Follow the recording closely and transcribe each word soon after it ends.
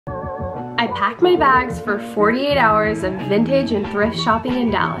I packed my bags for 48 hours of vintage and thrift shopping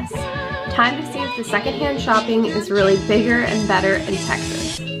in Dallas. Time to see if the secondhand shopping is really bigger and better in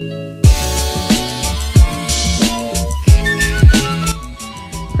Texas.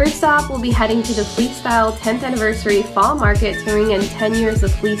 First off, we'll be heading to the Flea Style 10th Anniversary Fall Market to ring in 10 years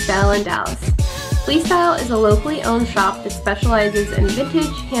of Flea Style in Dallas. Flea Style is a locally owned shop that specializes in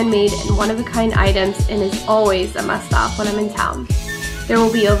vintage, handmade, and one-of-a-kind items and is always a must-stop when I'm in town. There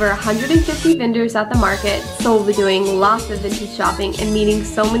will be over 150 vendors at the market, so we'll be doing lots of vintage shopping and meeting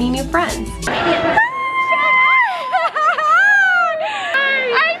so many new friends.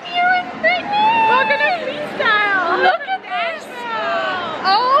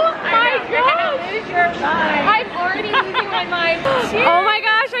 I'm already losing my mind. Oh my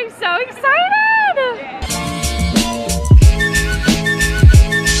gosh, I'm so excited!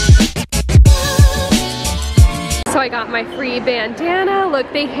 So I got my free bandana.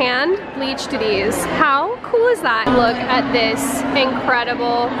 Look, they hand bleached these. How cool is that? Look at this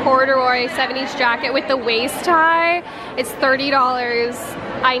incredible corduroy 70s jacket with the waist tie. It's $30.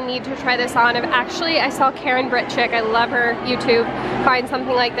 I need to try this on. I saw Karen Britt Chick, I love her YouTube, find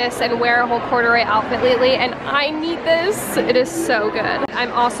something like this and wear a whole corduroy outfit lately, and I need this. It is so good.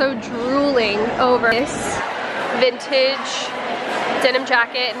 I'm also drooling over this vintage denim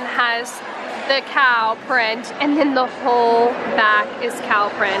jacket and has the cow print, and then the whole back is cow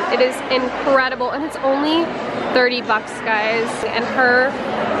print. It is incredible, and it's only 30 bucks, guys, and her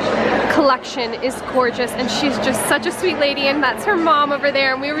collection is gorgeous, and she's just such a sweet lady, and that's her mom over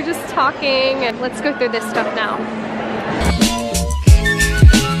there, and we were just talking, and let's go through this stuff now.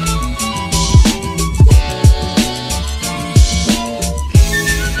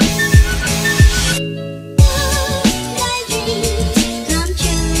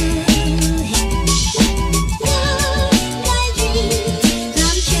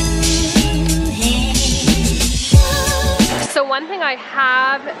 One thing I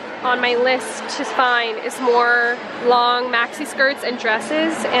have on my list to find is more long maxi skirts and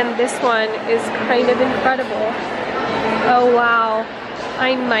dresses, and this one is kind of incredible. Oh wow,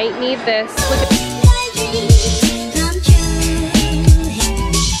 I might need this. Look at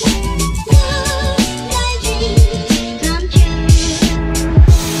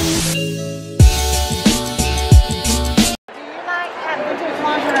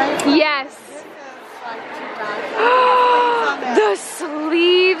yes. The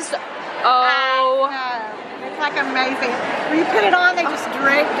sleeves, oh. It's like amazing. When you put it on, they just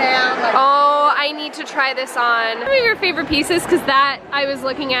drape down. Like, oh, I need to try this on. What are your favorite pieces? Because that I was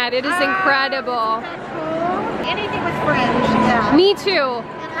looking at, it is incredible. Cool. Anything with fringe, yeah. Me too.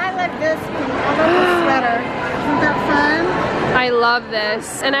 And I love this piece. I love this sweater. Isn't that fun? I love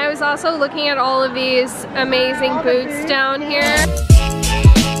this. And I was also looking at all of these amazing boots down here.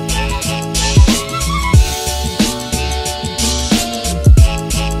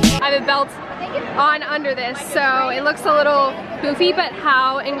 I have a belt on under this, so it looks a little goofy, but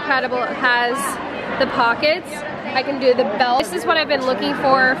how incredible it has the pockets. I can do the belt. This is what I've been looking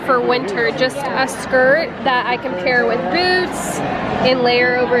for winter, just a skirt that I can pair with boots and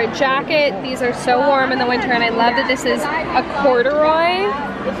layer over a jacket. These are so warm in the winter, and I love that this is a corduroy.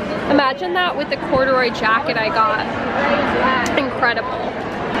 Imagine that with the corduroy jacket I got. Incredible.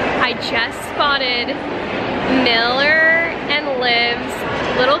 I just spotted Miller and Liv's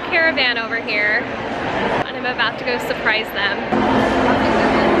little caravan over here, and I'm about to go surprise them.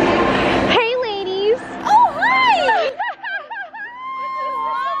 Hey ladies! Oh, hi!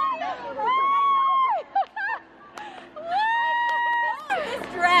 This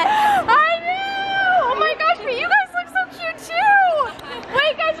dress. I know! Oh my gosh, but you guys look so cute too!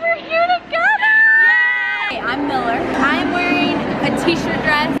 Wait guys, we're here together! Yay! I'm Miller. I'm wearing a t-shirt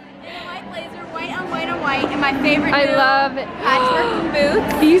dress, and my favorite I love patchwork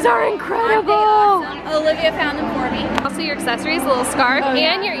boots. These are incredible. Awesome. Olivia found them for me. Also your accessories, a little scarf,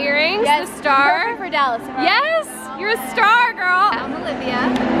 and your earrings, yes, the star. Perfect for Dallas. Yes, you're a star, girl. I'm Olivia,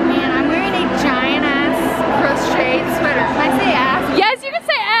 and I'm wearing a giant ass crocheted sweater. Can I say ass? Yes, you can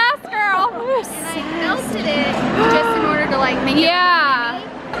say ass, girl. And I melted it just in order to like make it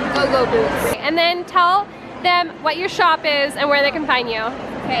go-go boots. And then tell them what your shop is and where they can find you.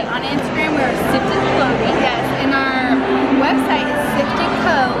 Okay, on Instagram we're Sifted Clothing. Yes, and our website is Sifted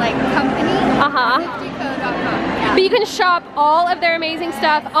Co, like company. SiftedCo.com. Yeah. But you can shop all of their amazing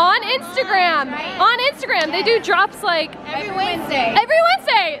stuff on Instagram. Right. On Instagram, they do drops like every Wednesday. Every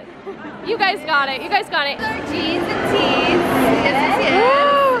Wednesday. You guys got it. You guys got it. Our jeans and tees.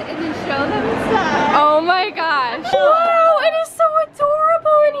 Yes. And then show them inside. Oh my gosh. Wow, it is so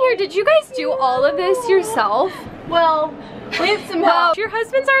adorable in here. Did you guys do all of this yourself? Well, With some help. Your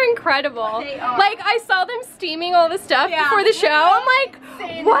husbands are incredible. They are. Like, I saw them steaming all the stuff before the show. I'm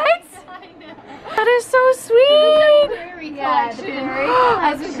like, what? That is so sweet.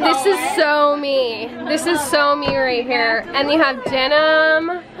 This is so me. This is so me right here. And you have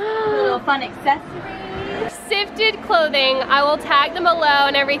denim. Little fun accessories. Sifted clothing. I will tag them below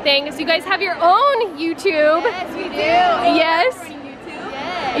and everything. So you guys have your own YouTube. Yes, we do. Yes.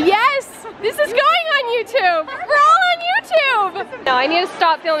 Yes. This is going on YouTube. We're all on YouTube. No, I need to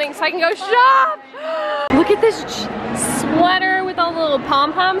stop filming so I can go shop. Look at this sweater with all the little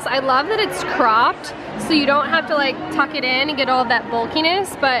pom-poms. I love that it's cropped so you don't have to like tuck it in and get all of that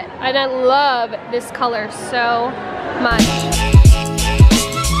bulkiness, but I love this color so much.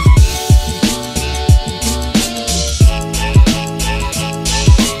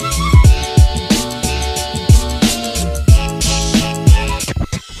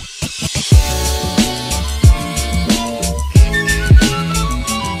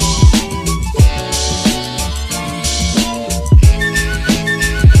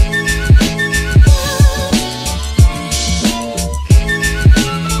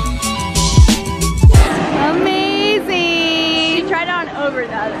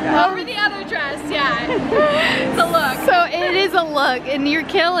 Over the other dress, yeah. It's a look. So it is a look, and you're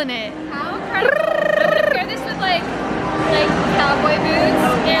killing it. How incredible. I would pair this with like cowboy boots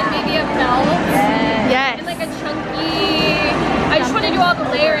and maybe a belt. Yes. And like a chunky. I just want to do all the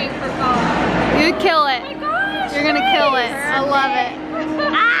layering for fall. You'd kill it. Oh my gosh. You're gonna kill it. I love it.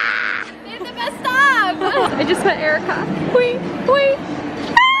 Ah! They have the best stuff. I just met Erica. Wait.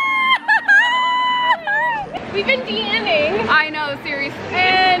 We've been DMing. I know, seriously.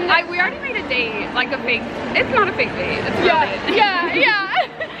 And we already made a date, like a fake. It's not a fake date. It's a real date. Yeah.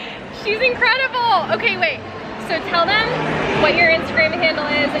 She's incredible. Okay, wait. So tell them what your Instagram handle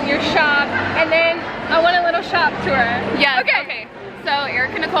is and your shop, and then I want a little shop tour. Yes. Okay. So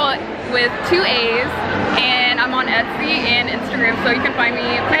Erica Nicole with 2 A's, and I'm on Etsy and Instagram, so you can find me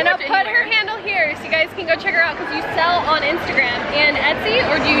pretty And I'll much put anywhere. her handle here so you guys can go check her out, because you sell on Instagram and Etsy,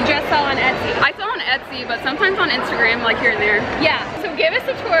 or do you just sell on Etsy? I sell on Etsy, but sometimes on Instagram, like here and there. Yeah, so give us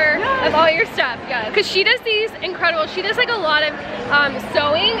a tour of all your stuff. Because she does these incredible, she does like a lot of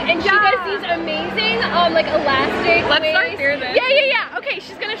sewing, and she does these amazing like elastic Let's waist. start there then. Yeah. Okay,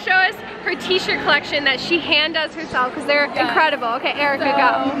 she's gonna show us her t-shirt collection that she hand does herself, because they're incredible. Okay, Erica,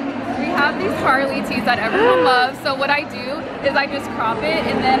 go. We have these Harley tees that everyone loves, so what I do is I just crop it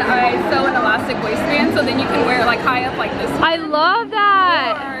and then I sew an elastic waistband, so then you can wear it like high up like this. I love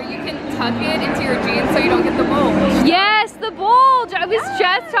that. Or you can tuck it into your jeans so you don't get the bulge. Yes, the bulge. I was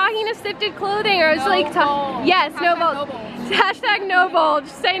just talking to Sifted Clothing. I was like, bulge. yes, no Hashtag bulge. no bulge. Hashtag no bulge.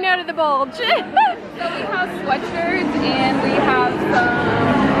 Say no to the bulge. So we have sweatshirts and we have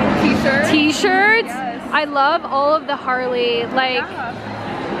some t-shirts. T-shirts. Yes. I love all of the Harley. Like,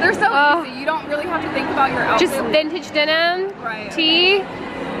 they're so easy. You don't really have to think about your outfit. just vintage denim, Right. tee,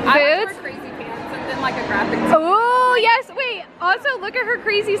 I like wear boots. crazy pants and then like a graphic tee. Oh yes, wait. Also, look at her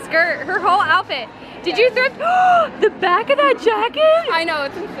crazy skirt. Her whole outfit. Did you thrift? The back of that jacket? I know,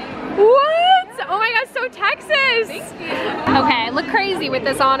 it's insane. What? Oh my gosh, so Texas. Thank you. Okay, I look crazy with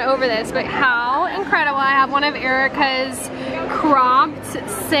this on over this, but how incredible. I have one of Erica's cropped,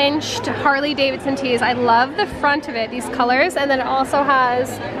 cinched Harley Davidson tees. I love the front of it, these colors, and then it also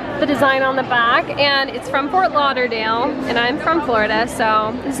has the design on the back, and it's from Fort Lauderdale, and I'm from Florida,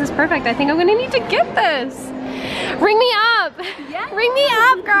 so this is perfect. I think I'm gonna need to get this. Ring me up. Yeah. Ring me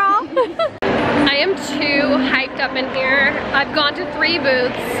up, girl. I am too hyped up in here. I've gone to 3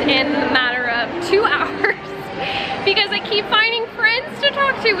 booths in the matter of 2 hours because I keep finding friends to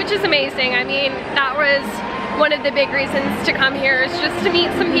talk to, which is amazing. I mean, that was one of the big reasons to come here, is just to meet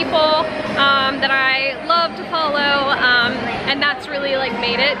some people that I love to follow, and that's really like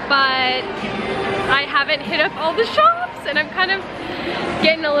made it, but I haven't hit up all the shops, and I'm kind of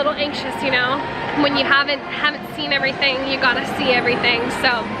getting a little anxious, you know? When you haven't seen everything, you gotta see everything, so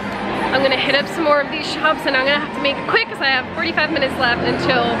I'm gonna hit up some more of these shops, and I'm gonna have to make it quick because I have 45 minutes left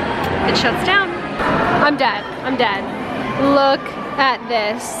until it shuts down. I'm dead. Look at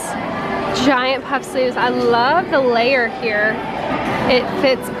this. Giant puff sleeves. I love the layer here. It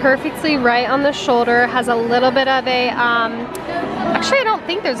fits perfectly right on the shoulder, has a little bit of a, actually I don't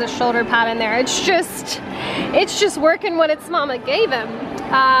think there's a shoulder pad in there. It's just working what its mama gave him.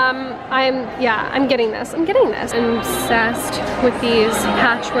 I'm getting this. I'm obsessed with these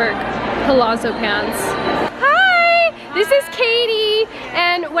patchwork palazzo pants. Hi, this is Katie,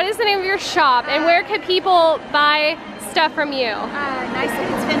 and what is the name of your shop, and where can people buy stuff from you? Nice Look,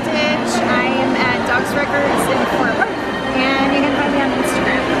 it's vintage. I am at Dogs Records in Fort Worth, and you can find me on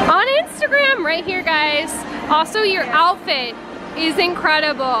Instagram. On Instagram, right here, guys. Also, your outfit is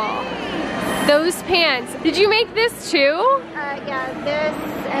incredible. Those pants. Did you make this too? Yeah, this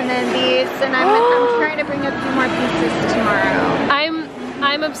and then these, and I'm trying to bring a few more pieces tomorrow.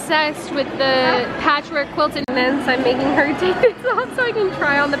 I'm obsessed with the patchwork quilted knits. I'm making her take this off so I can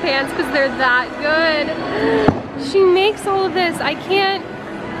try on the pants because they're that good. She makes all of this. I can't.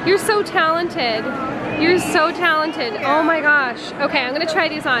 You're so talented. You're so talented. Oh my gosh. Okay, I'm gonna try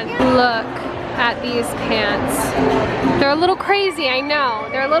these on. Look at these pants. They're a little crazy, I know.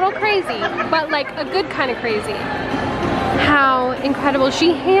 They're a little crazy, but like a good kind of crazy. How incredible.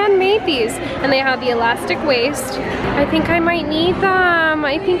 She handmade these, and they have the elastic waist. I think I might need them.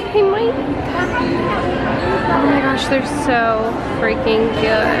 I think I might need them. Oh my gosh, they're so freaking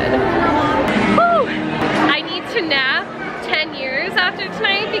good. Woo! I need to nap 10 years after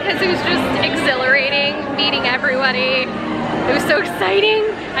tonight because it was just exhilarating meeting everybody. It was so exciting.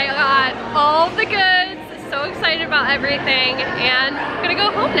 I got all the goods. So excited about everything, and I'm gonna go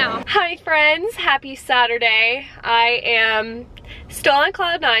home now. Hi friends, happy Saturday. I am still on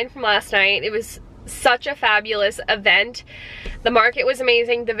cloud 9 from last night. It was such a fabulous event. The market was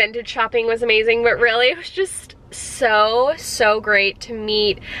amazing, the vintage shopping was amazing, but really it was just so great to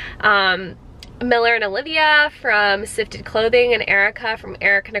meet Miller and Olivia from Sifted Clothing and Erica from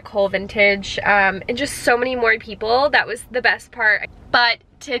Erica Nicole Vintage, and just so many more people. That was the best part. But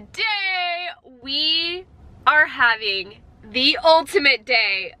today we are having the ultimate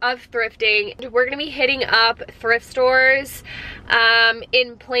day of thrifting. We're gonna be hitting up thrift stores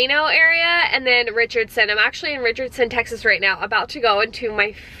in Plano area and then Richardson. I'm actually in Richardson, Texas right now, about to go into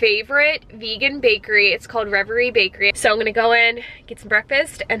my favorite vegan bakery. It's called Reverie Bakery. So I'm gonna go in, get some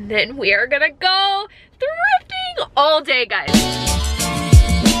breakfast, and then we are gonna go thrifting all day, guys.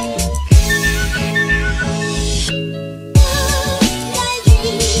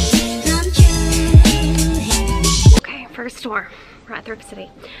 First store, we're at Thrift City.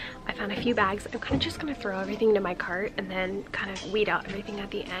 I found a few bags. I'm kind of just gonna throw everything into my cart and then kind of weed out everything at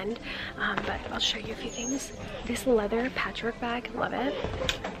the end. But I'll show you a few things. This leather patchwork bag, love it.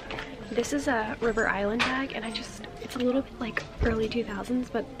 This is a River Island bag, and it's a little bit like early 2000s,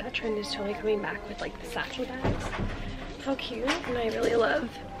 but that trend is totally coming back with like the satchel bags. How cute, and I really love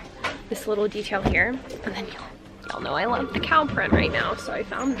this little detail here. And then y'all know I love the cow print right now, so I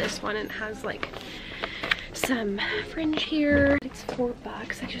found this one, and it has like some fringe here. It's $4.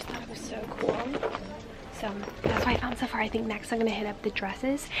 I just thought it was so cool. So that's what I found so far. I think next I'm gonna hit up the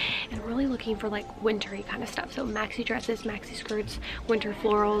dresses, and really looking for like wintry kind of stuff. So maxi dresses, maxi skirts, winter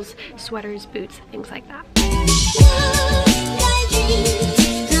florals, sweaters, boots, things like that.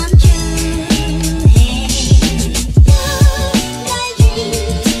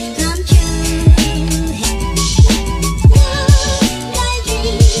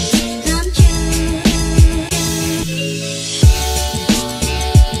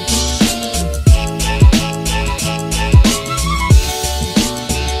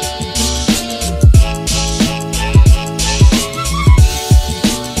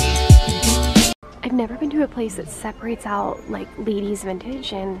 Never been to a place that separates out like ladies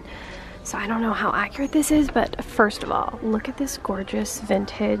vintage, and so I don't know how accurate this is, but first of all, look at this gorgeous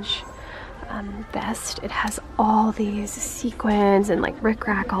vintage vest. It has all these sequins and like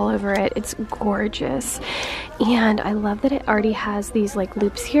rickrack all over it. It's gorgeous, and I love that it already has these like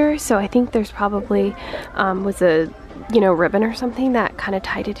loops here, so I think there's probably was a ribbon or something that kind of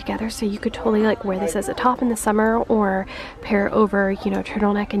tied it together, so you could totally like wear this as a top in the summer or pair it over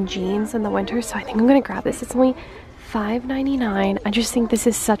turtleneck and jeans in the winter. So I think I'm gonna grab this. It's only $5.99. I just think this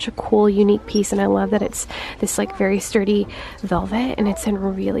is such a cool, unique piece, and I love that it's this like very sturdy velvet, and it's in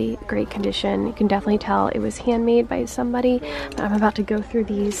really great condition. You can definitely tell it was handmade by somebody. But I'm about to go through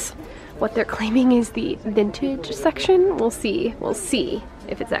these, what they're claiming is the vintage section. We'll see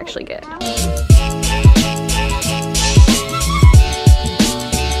if it's actually good.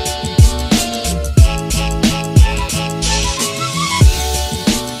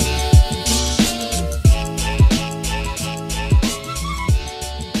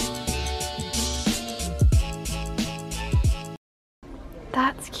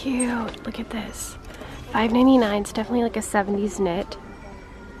 That's cute. Look at this. $5.99. It's definitely like a 70s knit,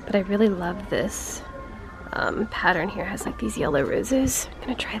 but I really love this pattern here. It has like these yellow roses. I'm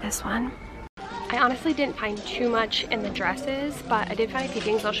gonna try this one. I honestly didn't find too much in the dresses, but I did find a few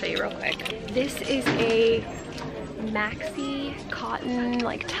things I'll show you real quick. This is a maxi cotton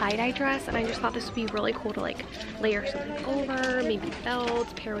like tie-dye dress, and I just thought this would be really cool to like layer something over, maybe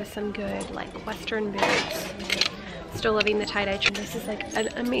belts, pair with some good like western boots. Still loving the tie-dye trend. This is like an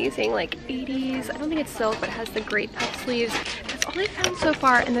amazing like 80s, I don't think it's silk, but it has the great puff sleeves. That's all I found so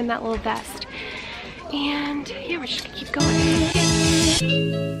far, and then that little vest. And yeah, we're just gonna keep going.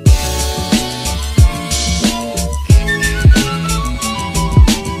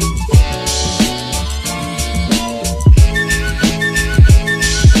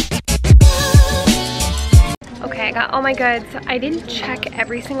 I got all my goods. I didn't check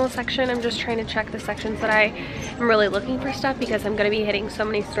every single section. I'm just trying to check the sections that I am really looking for stuff because I'm going to be hitting so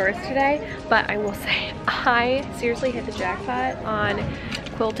many stores today. But I will say, I seriously hit the jackpot on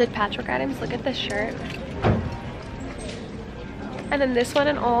quilted patchwork items. Look at this shirt. And then this one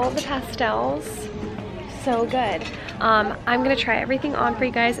and all the pastels. So good. I'm going to try everything on for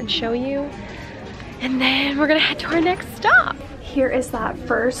you guys and show you. And then we're going to head to our next stop. Here is that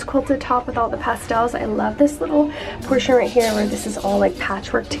first quilted top with all the pastels. I love this little portion right here where this is all like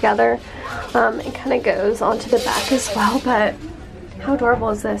patchwork together. It kind of goes onto the back as well, but how adorable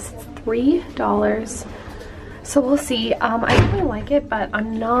is this? It's $3. So we'll see. I really like it, but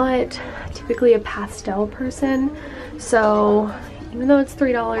I'm not typically a pastel person. So even though it's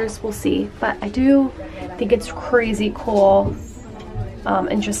 $3, we'll see. But I do think it's crazy cool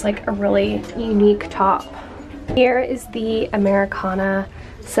and just like a really unique top. Here is the Americana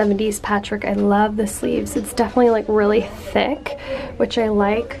 70s patchwork. I love the sleeves. It's definitely like really thick, which I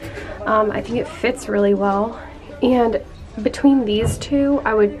like. I think it fits really well. And between these two,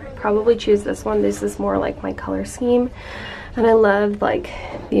 I would probably choose this one. This is more like my color scheme. And I love like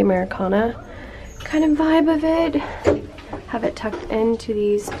the Americana kind of vibe of it. Have it tucked into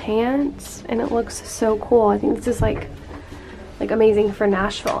these pants and it looks so cool. I think this is like amazing for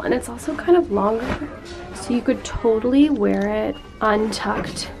Nashville. And it's also kind of longer. So you could totally wear it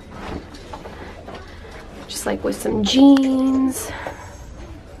untucked. Just like with some jeans.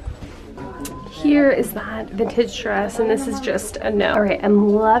 Here is that vintage dress, and this is just a no. All right, I'm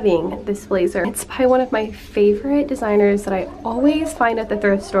loving this blazer. It's by one of my favorite designers that I always find at the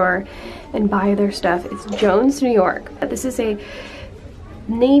thrift store and buy their stuff. It's Jones, New York. This is a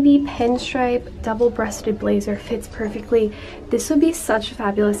navy pinstripe double-breasted blazer. Fits perfectly. This would be such a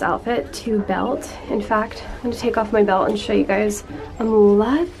fabulous outfit to belt. In fact, I'm going to take off my belt and show you guys. I'm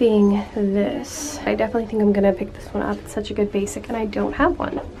loving this. I definitely think I'm going to pick this one up. It's such a good basic and I don't have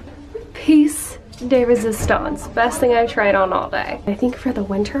one. Piece de resistance. Best thing I've tried on all day. I think for the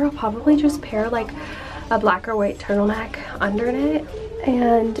winter I'll probably just pair like a black or white turtleneck under it.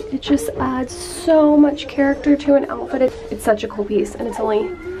 And it just adds so much character to an outfit. It's such a cool piece and it's only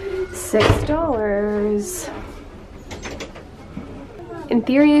 $6. In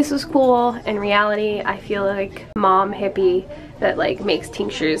theory this was cool. In reality I feel like mom hippie that like makes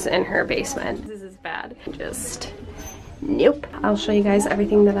tinctures in her basement. This is bad. Just nope. I'll show you guys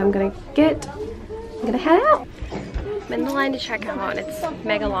everything that I'm gonna get. I'm gonna head out. I'm in the line to check out. It's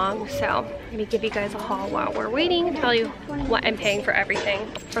mega long, so I'm gonna give you guys a haul while we're waiting and tell you what I'm paying for everything.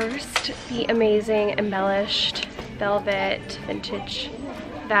 First, the amazing embellished velvet vintage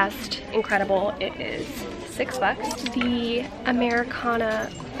vest. Incredible. It is $6. The Americana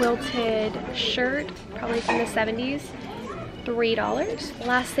quilted shirt, probably from the 70s. $3.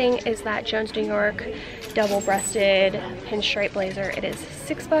 Last thing is that Jones, New York double-breasted pinstripe blazer. It is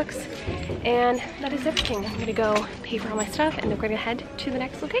 $6. And that is everything. I'm gonna go pay for all my stuff and then we're gonna head to the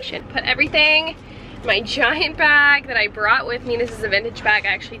next location. Put everything in my giant bag that I brought with me. This is a vintage bag I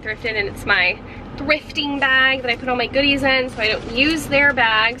actually thrifted and it's my thrifting bag that I put all my goodies in, so I don't use their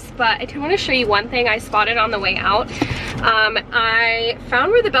bags. But I do want to show you one thing I spotted on the way out. I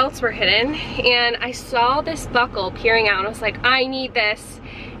found where the belts were hidden and I saw this buckle peering out and I was like, I need this.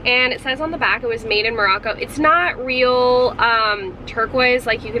 And it says on the back it was made in Morocco. It's not real turquoise,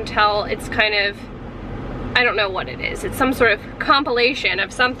 like you can tell. It's kind of, I don't know what it is. It's some sort of compilation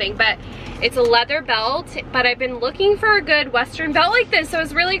of something, but it's a leather belt. But I've been looking for a good Western belt like this, so I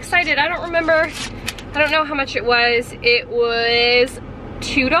was really excited. I don't know how much it was. It was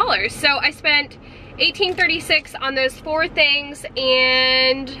 $2. So I spent $18.36 on those 4 things,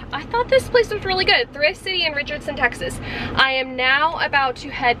 and I thought this place was really good. Thrift City in Richardson, Texas. I am now about to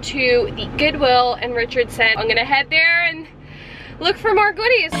head to the Goodwill in Richardson. I'm gonna head there and look for more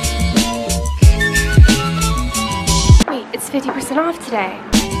goodies. Wait, it's 50% off today.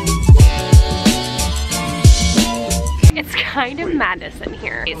 It's kind of madness in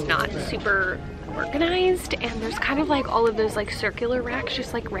here. It's not super organized and there's kind of like all of those like circular racks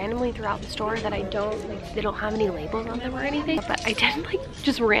just like randomly throughout the store that I don't like, they don't have any labels on them or anything, but I did like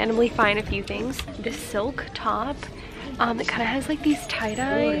just randomly find a few things. This silk top it kind of has like these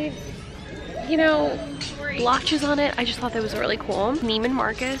tie-dye, you know, blotches on it. I just thought that was really cool. Neiman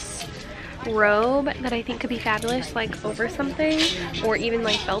Marcus robe that I think could be fabulous, like over something, or even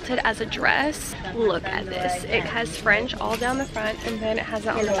like belted as a dress. Look at this. It has French all down the front, and then it has it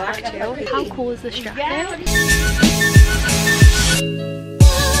on the back too. How cool is this jacket?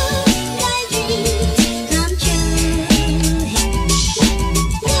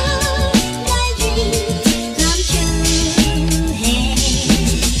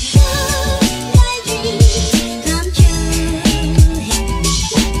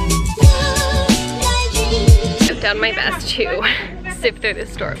 Done my best to sift through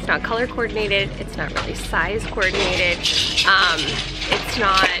this store. It's not color coordinated, it's not really size coordinated,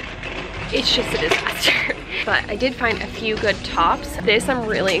 it's just a disaster. But I did find a few good tops. This I'm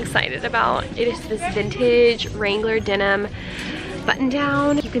really excited about. It is this vintage Wrangler denim button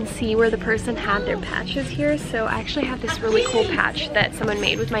down. You can see where the person had their patches here. So I actually have this really cool patch that someone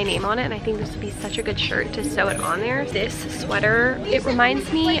made with my name on it, and I think this would be such a good shirt to sew it on there. This sweater, it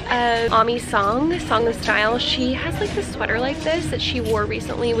reminds me of Ami's Song of Style. She has like this sweater like this that she wore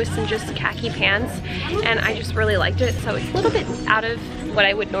recently with some just khaki pants, and I just really liked it. So it's a little bit out of what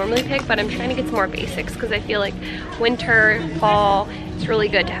I would normally pick, but I'm trying to get some more basics because I feel like winter, fall, it's really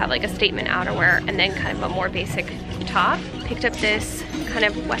good to have like a statement outerwear and then kind of a more basic top. Picked up this kind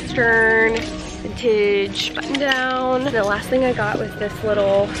of Western vintage button down. The last thing I got was this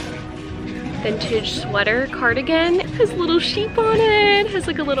little vintage sweater cardigan. It has little sheep on it, has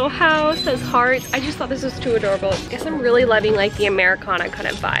like a little house, has hearts. I just thought this was too adorable. I guess I'm really loving like the Americana kind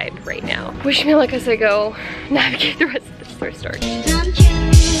of vibe right now. Wish me luck as I go navigate the rest of the thrift store.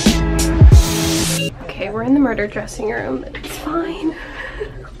 Okay, we're in the murder dressing room. It's fine.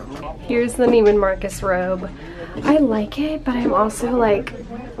 Here's the Neiman Marcus robe. I like it, but I'm also like,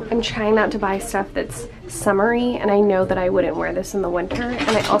 I'm trying not to buy stuff that's summery, and I know that I wouldn't wear this in the winter,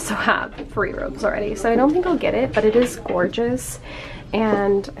 and I also have 3 robes already, so I don't think I'll get it, but it is gorgeous,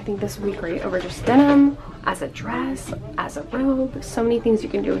 and I think this would be great over just denim, as a dress, as a robe. So many things you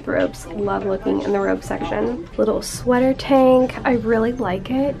can do with robes. Love looking in the robe section. Little sweater tank. I really like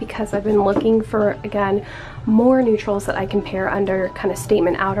it because I've been looking for, again, more neutrals that I can pair under kind of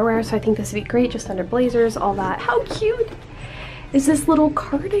statement outerwear, so I think this would be great just under blazers, all that. How cute is this little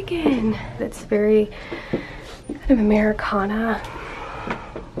cardigan? That's very kind of Americana,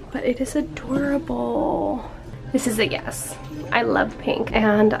 but it is adorable. This is a yes. I love pink,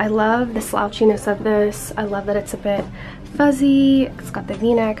 and I love the slouchiness of this. I love that it's a bit fuzzy. It's got the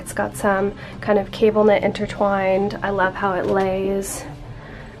v-neck, it's got some kind of cable knit intertwined. I love how it lays.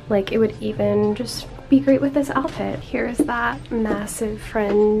 Like, it would even just be great with this outfit. Here's that massive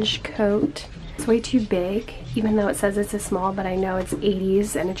fringe coat. It's way too big, even though it says it's a small, but I know it's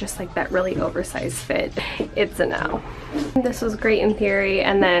 80s and it's just like that really oversized fit. It's a no. This was great in theory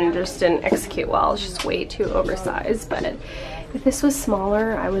and then just didn't execute well. It's just way too oversized, but if this was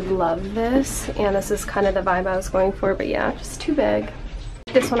smaller, I would love this. And this is kind of the vibe I was going for, but yeah, just too big.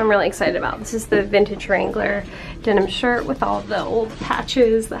 This one I'm really excited about. This is the vintage Wrangler denim shirt with all the old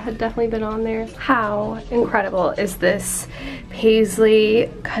patches that had definitely been on there. How incredible is this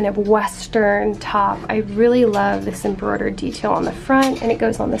paisley kind of Western top? I really love this embroidered detail on the front, and it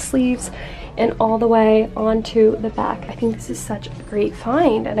goes on the sleeves and all the way onto the back. I think this is such a great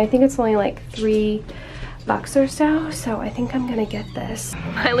find, and I think it's only like $3 or so I think I'm gonna get this.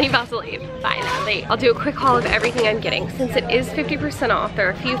 Finally about to leave, finally. I'll do a quick haul of everything I'm getting. Since it is 50% off, there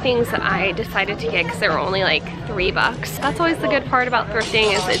are a few things that I decided to get because they were only like $3. That's always the good part about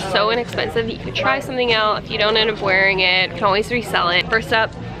thrifting, is it's so inexpensive that you could try something out. If you don't end up wearing it, you can always resell it. First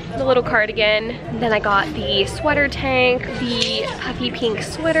up, the little cardigan. Then I got the sweater tank, the puffy pink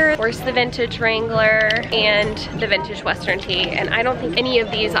sweater, of course the vintage Wrangler, and the vintage Western tee. And I don't think any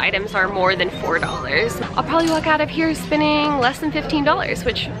of these items are more than $4. I'll probably walk out of here spending less than $15,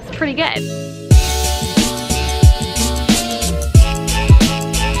 which is pretty good.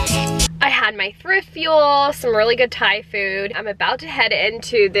 I had my thrift fuel, some really good Thai food. I'm about to head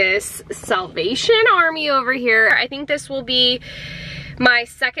into this Salvation Army over here. I think this will be my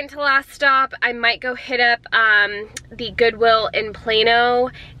second to last stop. I might go hit up the Goodwill in Plano,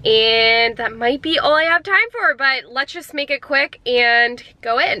 and that might be all I have time for, but let's just make it quick and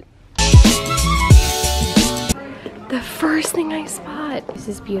go in. The first thing I spot, this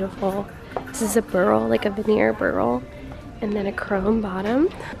is beautiful. This is a burl, like a veneer burl, and then a chrome bottom.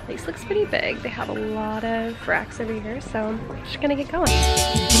 The place looks pretty big. They have a lot of racks over here, so I'm just gonna get going.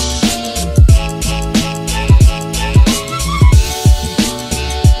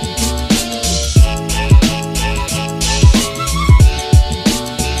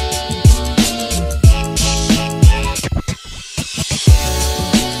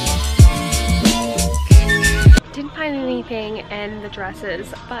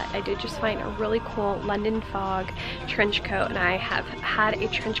 dresses, but I did just find a really cool London Fog trench coat, and I have had a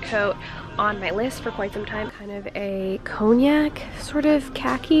trench coat on my list for quite some time. Kind of a cognac sort of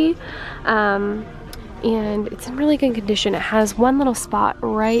khaki, and it's in really good condition. It has one little spot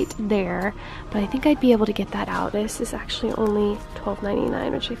right there, but I think I'd be able to get that out. This is actually only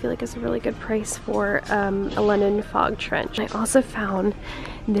 $12.99, which I feel like is a really good price for a London Fog trench. I also found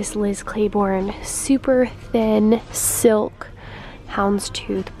this Liz Claiborne super thin silk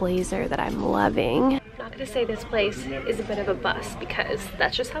houndstooth blazer that I'm loving. I'm not gonna say this place is a bit of a bust, because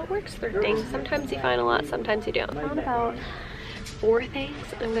that's just how it works thrifting. Sometimes you find a lot, sometimes you don't. I found about 4 things.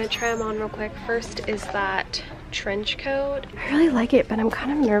 I'm gonna try them on real quick. First is that trench coat. I really like it, but I'm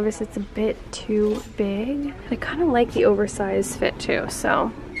kind of nervous it's a bit too big. I kind of like the oversized fit too,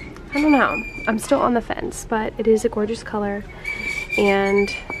 so I don't know. I'm still on the fence, but it is a gorgeous color,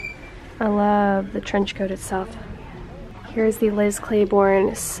 and I love the trench coat itself. Here's the Liz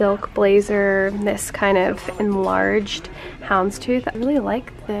Claiborne silk blazer, this kind of enlarged houndstooth. I really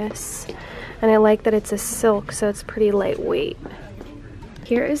like this, and I like that it's a silk, so it's pretty lightweight.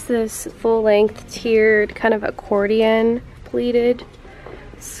 Here is this full-length tiered kind of accordion pleated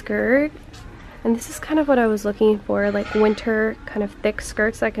skirt, and this is kind of what I was looking for, like winter kind of thick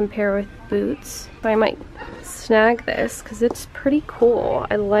skirts I can pair with boots. So I might snag this because it's pretty cool.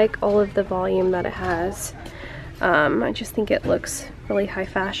 I like all of the volume that it has. I just think it looks really high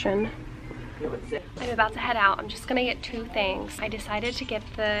fashion. I'm about to head out. I'm just gonna get 2 things. I decided to get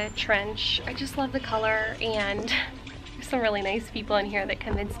the trench. I just love the color, and there's some really nice people in here that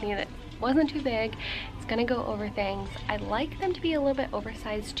convinced me that it wasn't too big. It's gonna go over things. I like them to be a little bit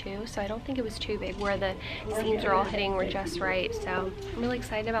oversized too, so I don't think it was too big. Where the seams are all hitting were just right, so I'm really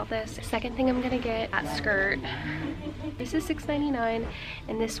excited about this. Second thing I'm gonna get, that skirt. This is $6.99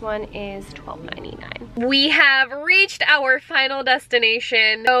 and this one is $12.99. We have reached our final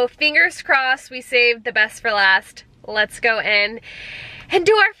destination, so fingers crossed we saved the best for last. Let's go in and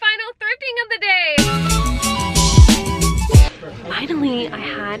do our final thrifting of the day. Finally, I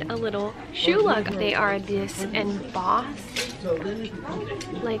had a little shoe look. They are this embossed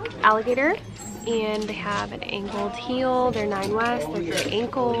like alligator, and they have an angled heel. They're 9 West, they're very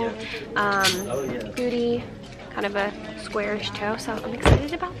ankle, booty, kind of a squarish toe, so I'm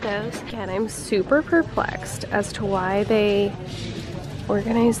excited about those. And I'm super perplexed as to why they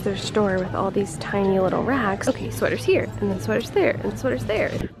organized their store with all these tiny little racks. Okay, sweaters here, and then sweaters there, and sweaters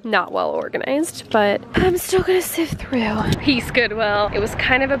there. Not well organized, but I'm still gonna sift through. Peace, Goodwill. It was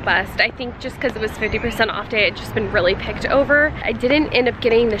kind of a bust. I think just because it was 50% off day, it just been really picked over. I didn't end up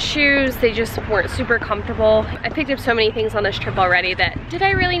getting the shoes. They just weren't super comfortable. I picked up so many things on this trip already that, did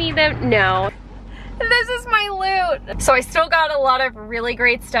I really need them? No. This is my loot. So I still got a lot of really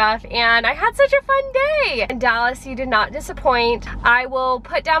great stuff, and I had such a fun day. In Dallas, you did not disappoint. I will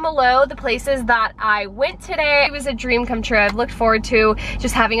put down below the places that I went today. It was a dream come true. I've looked forward to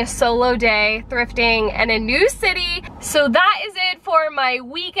just having a solo day thrifting in a new city. So that is it for my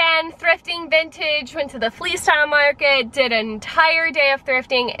weekend thrifting vintage. Went to the Flea Style market, did an entire day of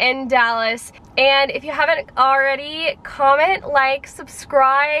thrifting in Dallas. And if you haven't already, comment, like,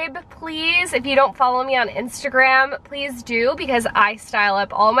 subscribe, please. If you don't follow me on Instagram, please do, because I style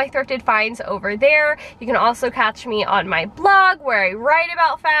up all my thrifted finds over there. You can also catch me on my blog where I write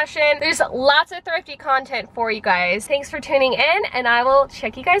about fashion. There's lots of thrifty content for you guys. Thanks for tuning in, and I will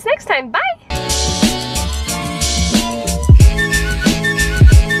check you guys next time. Bye!